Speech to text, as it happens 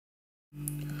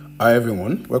Hi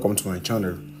everyone, welcome to my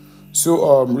channel.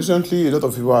 So recently a lot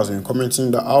of people have been commenting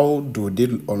that how do they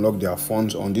unlock their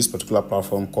funds on this particular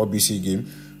platform called BC.GAME.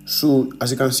 So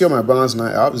as you can see on my balance now,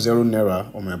 I have 0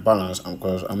 naira on my balance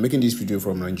because I'm making this video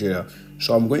from Nigeria.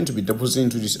 So I'm going to be depositing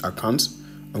into this account.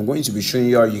 I'm going to be showing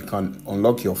you how you can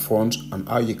unlock your funds and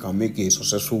how you can make a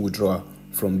successful withdrawal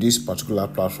from this particular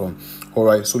platform. All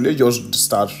right, so let's just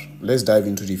start. Let's dive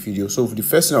into the video. So for the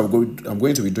first thing I'm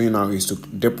going to be doing now is to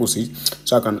deposit.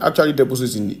 So I can actually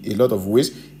deposit in a lot of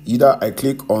ways. Either I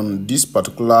click on this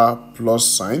particular plus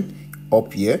sign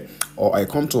up here, or I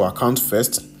come to account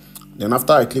first. Then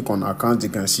after I click on account, you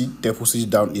can see deposit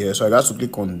down here. So I got to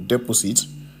click on deposit.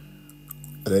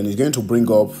 Then it's going to bring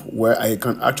up where I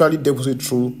can actually deposit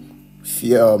through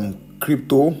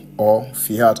crypto or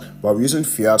fiat, but I'm using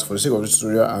fiat for the sake of this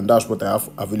tutorial, and that's what I have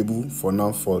available for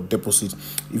now for deposit.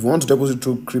 If you want to deposit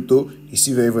through crypto, it's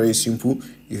still very simple.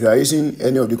 If you are using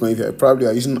any of the coin, if you probably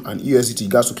are using an USDT, you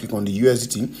got to click on the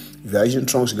USDT. If you are using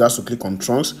trunks, you got to click on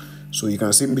trunks. So you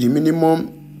can see the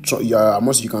minimum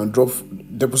amount you can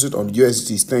deposit on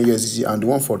USDT is 10 USDT, and the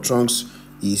one for trunks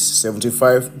is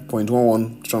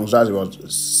 75.11 trunks. That's about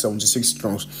 76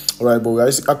 trunks. All right, but we are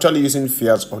actually using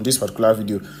fiat on this particular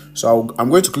video. So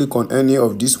I'm going to click on any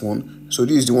of this one. So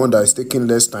this is the one that is taking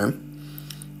less time,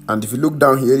 and if you look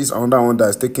down here, this is another one that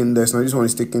is taking less. Now this one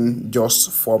is taking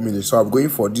just 4 minutes, so I'm going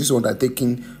for this one that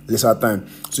taking lesser time.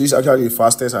 So this is actually the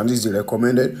fastest, and this is the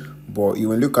recommended. But you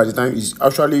will look at the time, is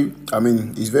actually,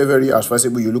 it's very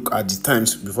advisable you look at the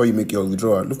times before you make your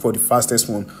withdrawal. Look for the fastest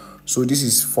one. So this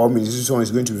is 4 minutes. This one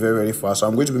is going to be very fast. So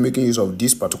I'm going to be making use of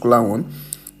this particular one.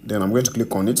 Then I'm going to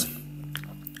click on it,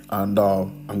 and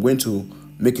I'm going to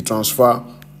make a transfer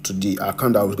to the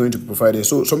account that I was going to be provided.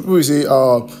 So some people will say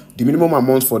the minimum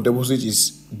amount for deposit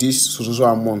is this so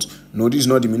amount. No, this is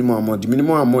not the minimum amount. The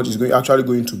minimum amount is actually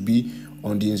going to be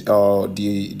on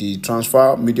the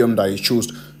transfer medium that you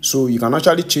chose. So you can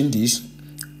actually change this.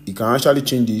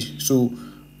 So,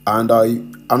 and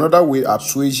another way at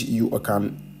which you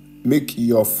can make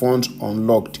your funds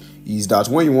unlocked is that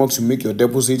when you want to make your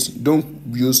deposit, don't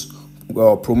use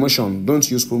promotion. Don't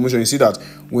use promotion. You see that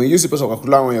when you use the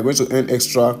particular one, you're going to earn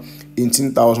extra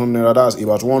 18,000 naira. That's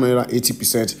about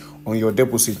 180% on your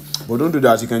deposit. But don't do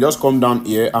that. You can just come down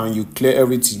here and you clear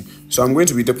everything. So I'm going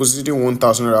to be depositing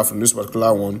 1,000 naira from this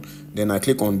particular one. Then I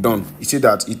click on done. You see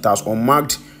that it has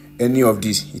unmarked any of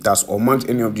this.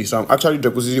 So I'm actually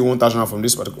depositing 1,000 from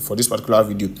this for this particular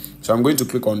video. So I'm going to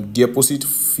click on deposit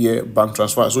via bank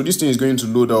transfer. So this thing is going to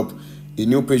load up a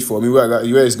new page for me where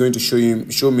it's going to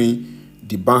show me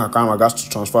the bank account I got to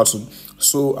transfer to.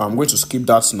 So I'm going to skip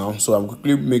that now. So I'm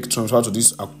quickly make transfer to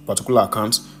this particular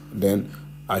account. Then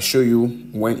I show you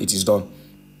when it is done.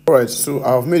 All right, so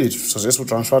I've made a successful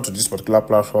transfer to this particular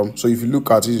platform. So if you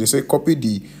look at it, they say copy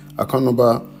the account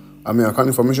number, account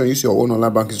information, use your own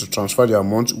online banking to transfer the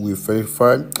amount. We'll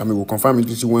confirm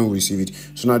immediately when we receive it.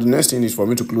 So now the next thing is for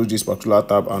me to close this particular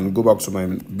tab and go back to my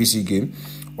BC.GAME.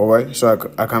 All right,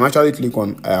 so I can actually click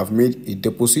on I have made a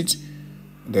deposit.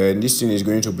 Then this thing is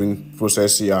going to bring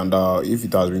processing, and if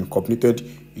it has been completed,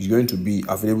 it's going to be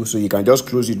available. So you can just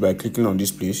close it by clicking on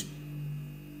this place.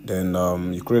 Then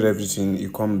you create everything, you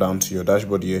come down to your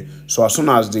dashboard here. So as soon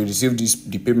as they receive this,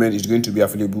 the payment is going to be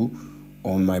available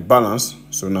on my balance.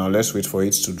 So now let's wait for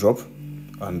it to drop.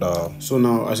 And so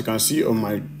now, as you can see on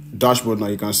my dashboard, now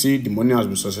you can see the money has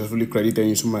been successfully credited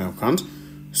into my account.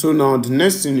 So now the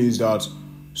next thing is that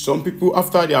some people,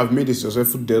 after they have made a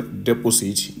successful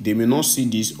deposit, they may not see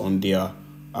this on their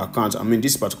account,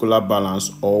 this particular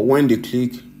balance, or when they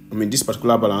click this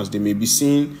particular balance, they may be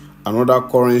seeing another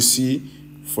currency.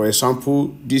 For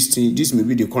example, this may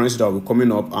be the currency that will be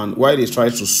coming up, and while they try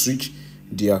to switch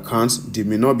the accounts, they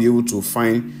may not be able to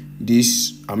find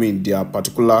this, their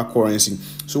particular currency.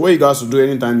 So what you guys to do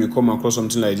anytime you come across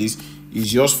something like this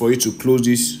is just for you to close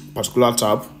this particular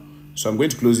tab. So I'm going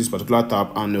to close this particular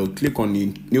tab, and you'll click on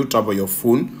the new tab on your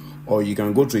phone, or you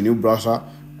can go to a new browser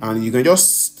and you can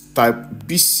just type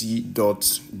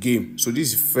BC.GAME. So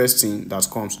this is the first thing that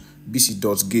comes,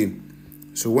 BC.GAME.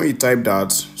 So when you type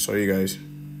that, sorry guys,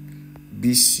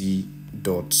 BC.GAME.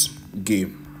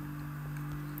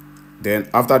 Then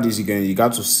after this, again, you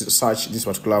got to search this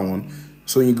particular one.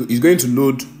 So it's going to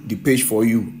load the page for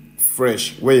you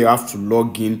fresh, where you have to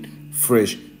log in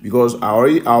fresh, because I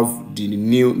already have the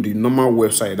normal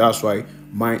website. That's why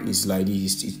mine is like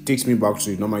this. It takes me back to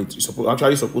the normal. It's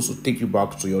supposed to take you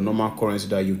back to your normal currency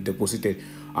that you've deposited.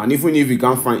 And even if you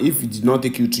can't find, if it did not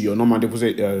take you to your normal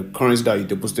deposit currency that you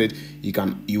deposited,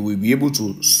 you will be able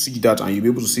to see that, and you'll be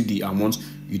able to see the amount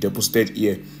you deposited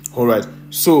here. All right,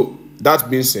 so that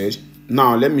being said,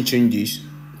 now let me change this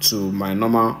to my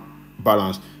normal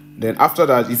balance. Then after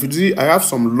that, if you see, I have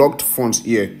some locked funds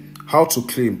here. How to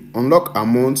claim? Unlock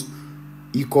amount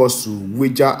equals to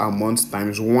wager amount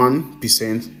times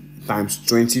 1% times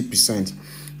 20%.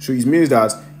 So it means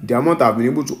that the amount I've been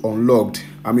able to unlocked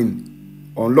amount,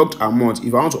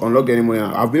 if I want to unlock any money,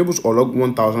 I've been able to unlock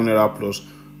 1,000 naira plus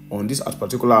on this at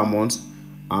particular amount,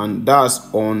 and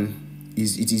that's on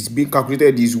it is being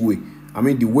calculated this way.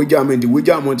 The wager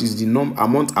amount is the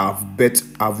amount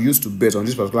I've used to bet on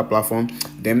this particular platform,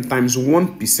 then times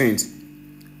 1%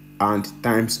 and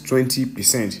times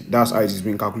 20%. That's how it is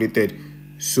being calculated.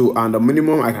 So, and the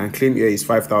minimum I can claim here is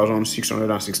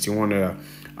 5,661 naira,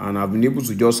 and I've been able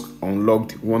to just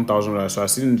unlock 1,000 naira. So I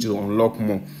still need to unlock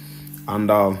more, and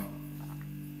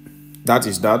that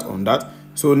is that on that.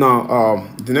 So now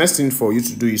the next thing for you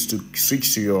to do is to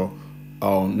switch to your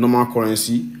normal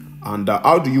currency. And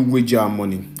how do you wager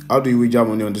money? How do you wager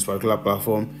money on this particular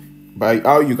platform? By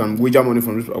how you can wager money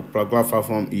from this particular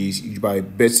platform is by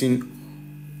betting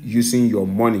using your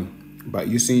money, by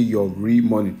using your real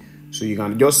money. So you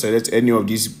can just select any of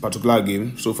these particular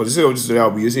games. So for the sake of this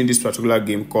tutorial, I'll be using this particular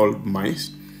game called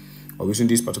Mines. I'll be using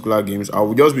these particular games. I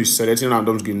will just be selecting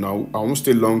random games now. I won't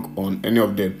stay long on any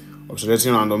of them. I'm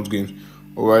selecting random games.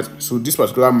 Alright, so this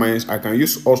particular Mines, I can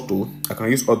use auto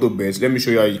bet. Let me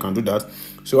show you how you can do that.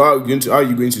 So how you're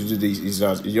going to do this is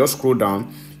that you just scroll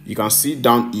down. You can see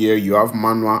down here you have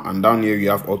manual, and down here you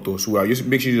have auto. So we are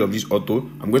making use of this auto.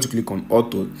 I'm going to click on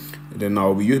auto, then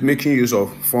I'll be making use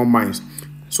of 4 Mines.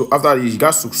 So after you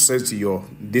got to set your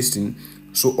destiny.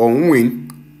 So on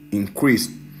win, increase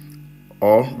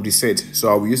or reset. So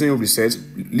I'll be using reset.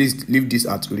 Leave this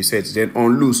at reset. Then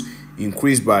on lose,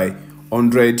 increase by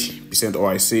 100%, or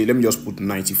I say, let me just put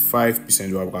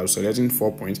 95%. I'm selecting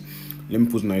 4 points. Let me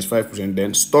put 95%.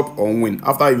 Then stop on win.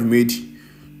 After you've made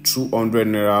 200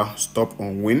 naira, stop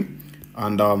on win,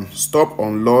 and stop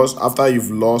on loss. After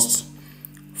you've lost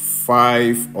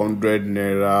 500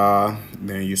 naira,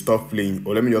 then you stop playing.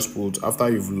 Or let me just put after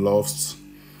you've lost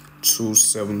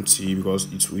 270, because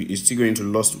it's still going to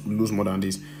lose more than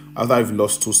this. After you've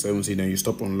lost 270, then you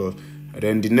stop on loss. And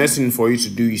then the next thing for you to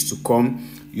do is to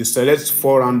you select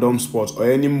 4 random spots, or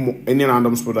any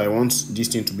random spot I want this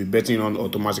thing to be betting on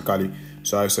automatically.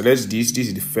 So I select this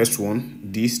is the first one,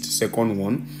 this the second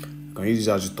one, I can use this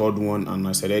as the third one, and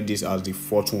I select this as the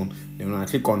fourth one. Then when I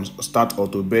click on start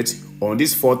auto bet, on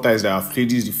these 4 tiles that I've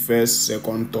clicked, this is the first,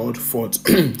 second, third, fourth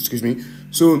excuse me.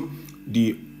 So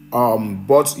the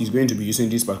bot is going to be using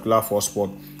this particular 4 spot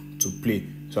to play.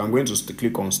 So I'm going to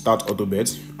click on start auto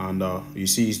bet, and you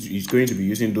see it's going to be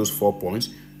using those 4 points.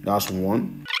 That's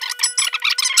 1,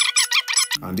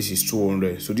 and this is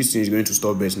 200. So this thing is going to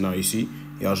stop betting now. You see,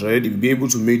 it has already be able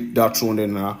to make that 200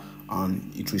 now,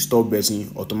 and it will stop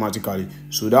betting automatically.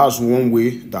 So that's one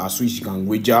way that which you can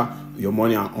wager your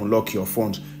money and unlock your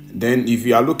funds. Then if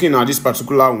you are looking at this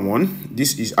particular one,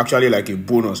 this is actually like a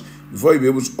bonus. Before you be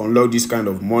able to unlock this kind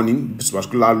of money, this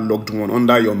particular locked one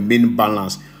under your main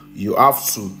balance, you have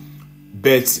to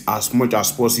bet as much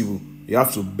as possible. You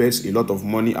have to bet a lot of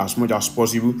money as much as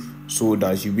possible, so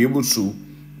that you'll be able to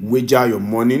wager your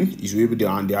money is able to,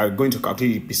 and they are going to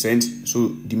calculate the percent. So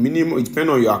the minimum, it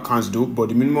depends on your accounts though, but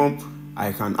the minimum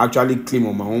I can actually claim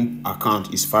on my own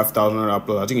account is 5,000 naira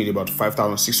plus. I think it's about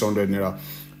 5,600 naira.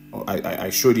 I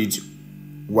showed it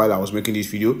while I was making this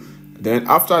video. Then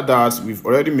after that, we've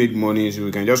already made money, so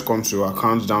we can just come to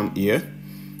accounts down here.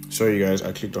 Sorry guys,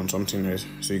 I clicked on something else.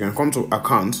 So you can come to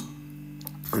accounts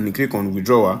and you click on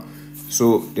withdrawal.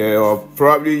 So there are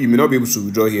probably you may not be able to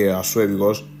withdraw here as well,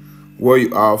 because what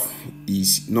you have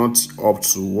is not up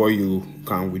to what you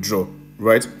can withdraw,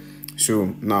 right?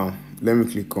 So now let me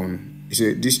click on, you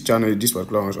see this channel, this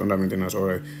particular one is under maintenance. All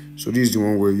right, so this is the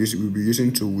one we'll be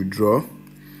using to withdraw.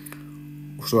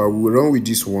 So I will run with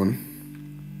this one.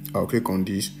 I'll click on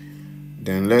this,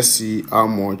 then let's see how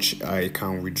much I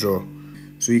can withdraw.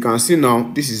 So you can see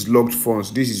now this is locked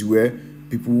funds. This is where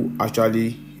people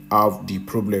actually have the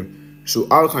problem. So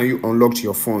how can you unlock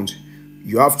your funds?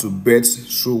 You have to bet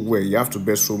so well. You have to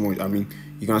bet so much.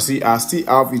 You can see I still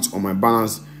have it on my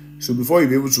balance. So before you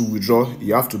be able to withdraw,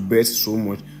 you have to bet so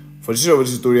much. For the sake of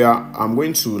this tutorial, I'm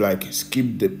going to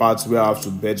skip the parts where I have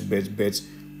to bet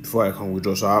before I can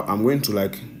withdraw. So I'm going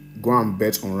to go and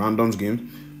bet on randoms game.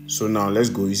 So now let's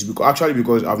go. It's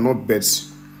because I've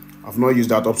not used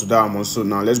that up to that amount. So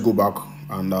now let's go back,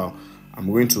 and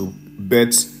I'm going to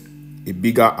bet a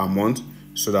bigger amount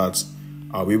so that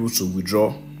I'll be able to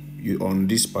withdraw you on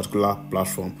this particular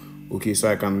platform. Okay, so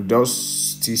I can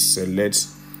just still select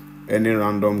any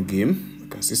random game.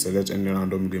 I can still select any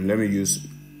random game. Let me use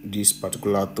this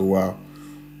particular tower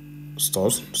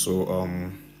stores. So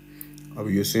I'll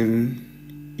be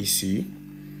using EC.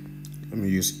 let me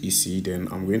use EC. Then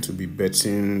I'm going to be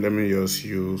betting, let me just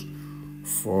use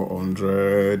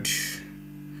 400.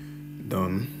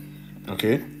 Done.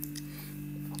 Okay,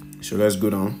 so let's go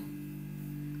down.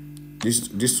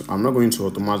 This I'm not going to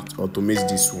automate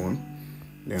this one.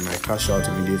 Then I cash out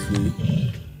immediately.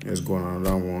 Let's go on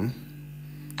another one.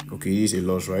 Okay, it's a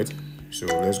loss, right? So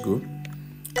let's go.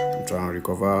 I'm trying to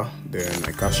recover. Then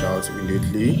I cash out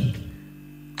immediately.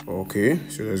 Okay,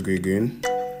 so let's go again.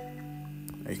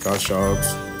 I cash out.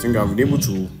 I think I've been able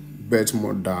to bet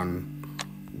more than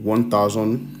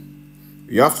 1,000.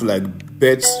 You have to like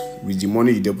bet with the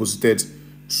money you deposited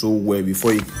so well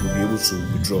before you will be able to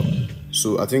withdraw.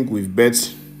 So I think we've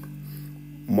bet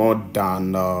more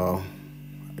than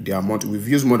the amount. We've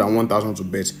used more than 1,000 to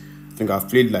bet. I think I've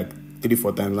played like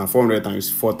 3-4 times, and 400 times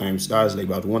 4 times, that's like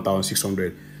about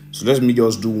 1,600. So let me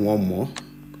just do one more.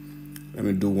 Let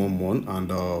me do one more,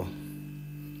 and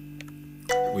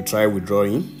we try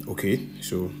withdrawing. Okay,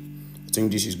 so I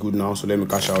think this is good now. So let me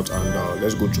cash out, and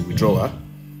let's go to withdrawal.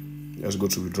 Let's go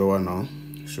to withdrawal now.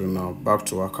 So now back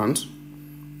to account.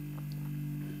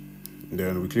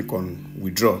 Then we click on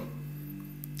withdraw.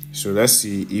 So let's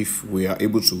see if we are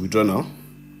able to withdraw now.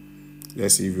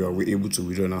 Let's see if we are able to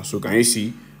withdraw now. So can you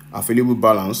see available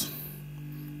balance?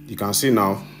 You can see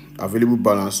now available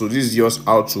balance. So this is just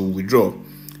how to withdraw.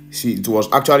 See, it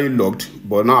was actually locked,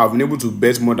 but now I've been able to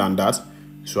bet more than that.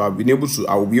 So I will be able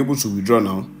to withdraw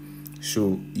now.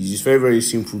 So it's very, very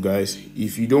simple, guys.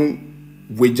 If you don't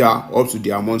wager up to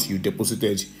the amount you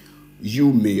deposited,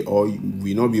 you may or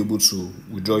will not be able to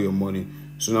withdraw your money.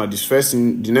 So now the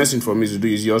next thing for me to do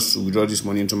is just to withdraw this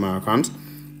money into my account.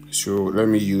 So let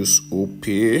me use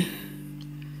OPay.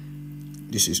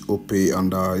 This is OPay,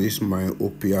 and this is my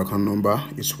OPay account number.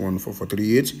 It's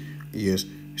 14438. Yes.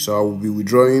 So I will be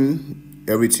withdrawing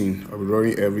everything. I'll be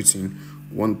withdrawing everything.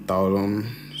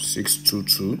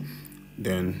 1,622.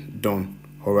 Then done.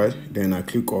 Alright. Then I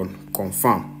click on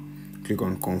confirm. Click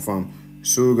on confirm.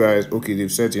 So guys, okay,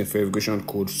 they've set a verification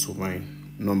code to my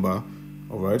number.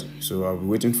 Alright. So I'll be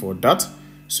waiting for that.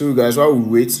 So guys, while we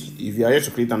wait, if you are here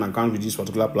to create an account with this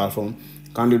particular platform,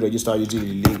 kindly register using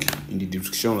the link in the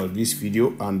description of this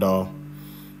video, and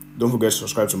don't forget to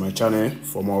subscribe to my channel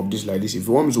for more updates like this. If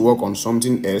you want me to work on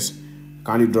something else,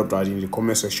 kindly drop that in the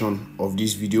comment section of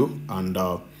this video, and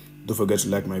don't forget to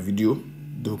like my video,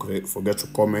 don't forget to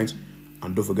comment,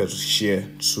 and don't forget to share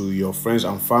to your friends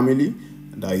and family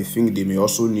that you think they may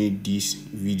also need this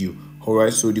video.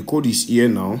 Alright, so the code is here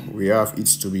now. We have it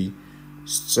to be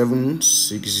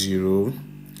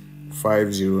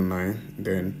 760509.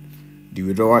 Then the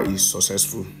withdrawal is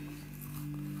successful.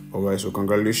 Alright, so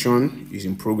congratulations, is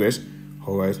in progress.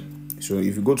 Alright, so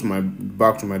if you go to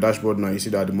back to my dashboard now, you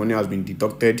see that the money has been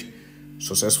deducted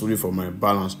successfully from my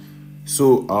balance.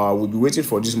 So we'll be waiting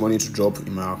for this money to drop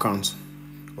in my account.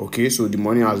 Okay, so the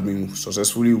money has been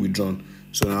successfully withdrawn.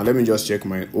 So now let me just check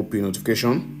my OP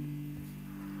notification.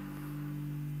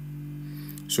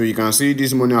 So you can see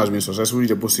this money has been successfully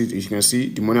deposited. You can see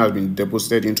the money has been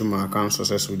deposited into my account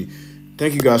successfully.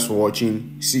 Thank you guys for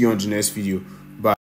watching. See you on the next video. Bye.